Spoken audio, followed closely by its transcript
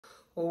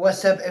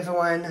What's up,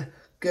 everyone?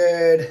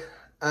 Good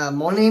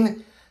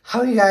morning.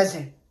 How are you guys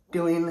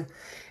doing?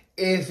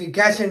 If you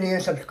guys are new,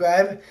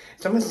 subscribe.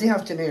 It's almost the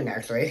afternoon,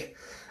 actually.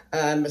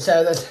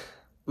 So this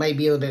might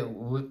be a little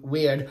bit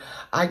weird.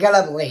 I got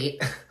up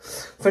late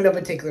for no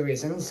particular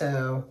reason.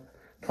 So,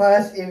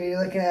 plus, if you're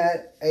looking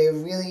at a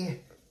really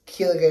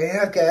cute looking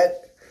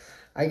haircut,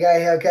 I got a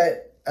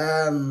haircut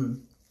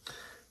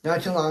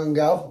not too long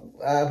ago,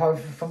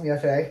 probably from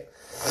yesterday.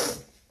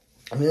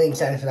 I'm really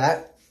excited for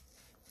that.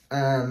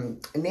 And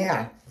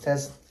yeah,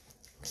 just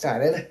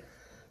excited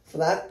for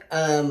that.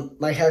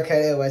 My haircut,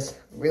 it was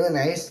really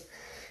nice.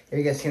 Here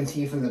you guys can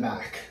see from the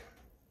back.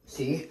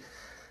 See?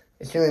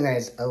 It's really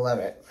nice. I love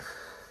it.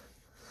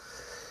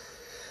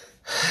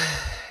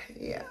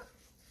 Yeah.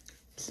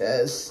 It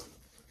says,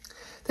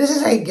 this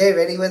is like Get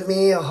Ready With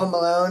Me, Home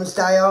Alone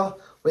style,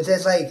 which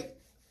is like,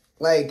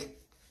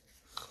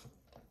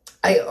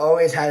 I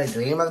always had a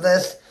dream of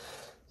this.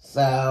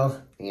 So,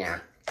 yeah.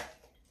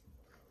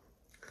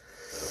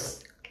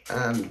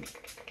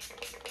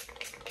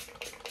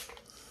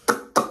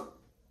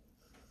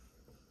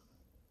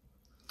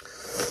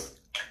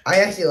 I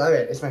actually love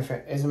it. It's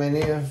my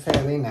new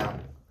favorite thing now.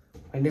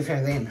 My new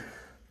favorite thing.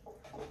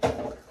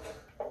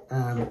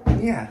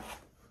 Yeah.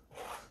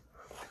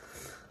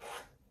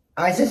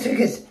 I just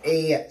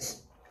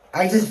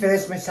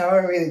finished my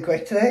shower really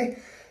quick today.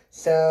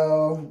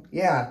 So,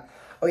 yeah.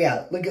 Oh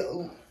yeah, look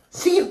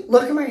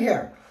at my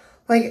hair.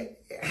 Like,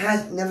 it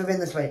has never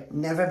been this way.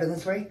 Never been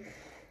this way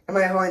in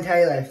my whole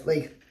entire life.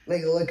 Like,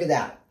 look at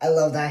that. I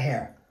love that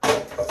hair.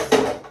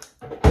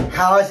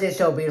 How is it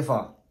so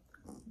beautiful?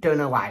 Don't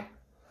know why.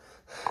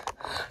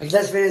 I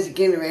just finished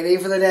getting ready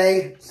for the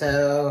day,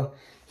 so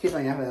here's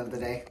my outfit of the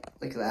day.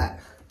 Look at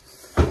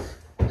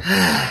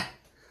that.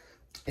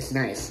 It's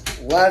nice.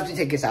 Love to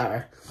take a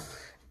shower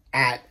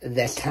at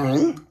this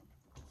time.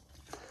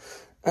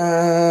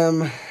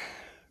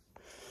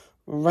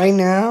 Right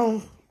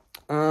now,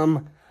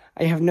 I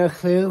have no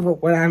clue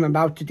what I'm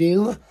about to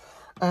do.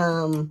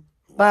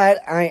 But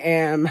I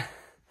am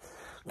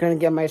gonna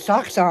get my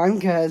socks on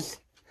because,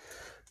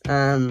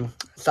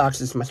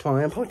 socks is much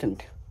more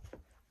important.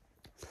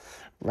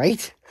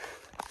 Right?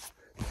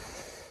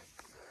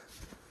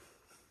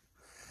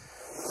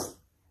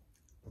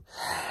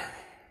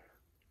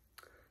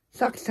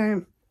 Socks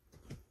time.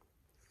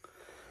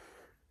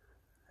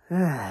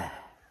 And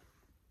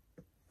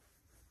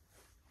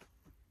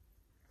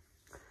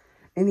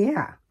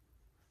yeah.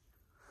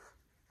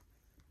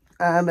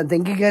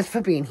 Thank you guys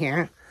for being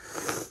here.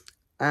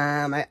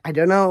 I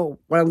don't know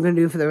what I'm going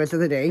to do for the rest of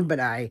the day,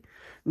 but I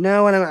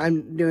know what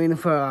I'm doing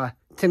for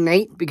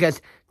tonight,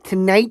 because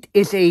tonight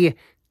is a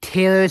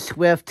Taylor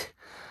Swift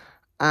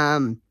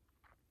theme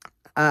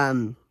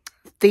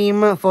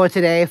for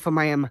today for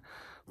my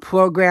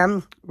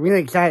program. Really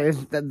excited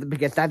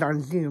because that's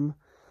on Zoom.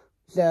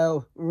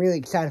 So, I'm really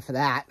excited for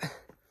that.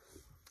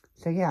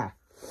 So, yeah.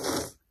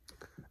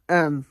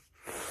 And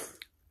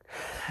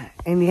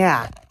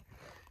yeah.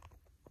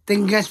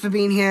 Thank you guys for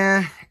being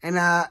here. And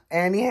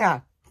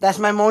yeah. That's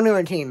my morning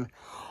routine.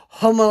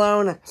 Home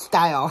Alone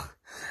style.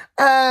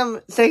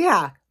 So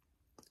yeah.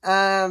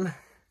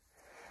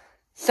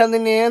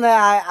 Something new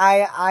that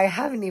I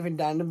haven't even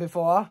done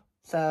before.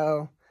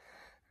 So,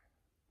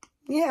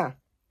 yeah.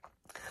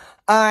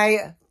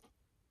 I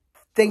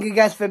thank you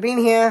guys for being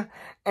here.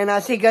 And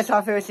I'll see you guys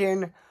all very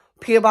soon.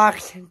 P.O.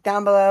 Box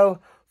down below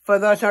for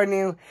those who are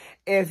new.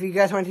 If you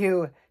guys want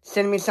to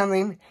send me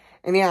something.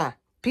 And yeah,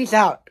 peace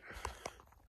out.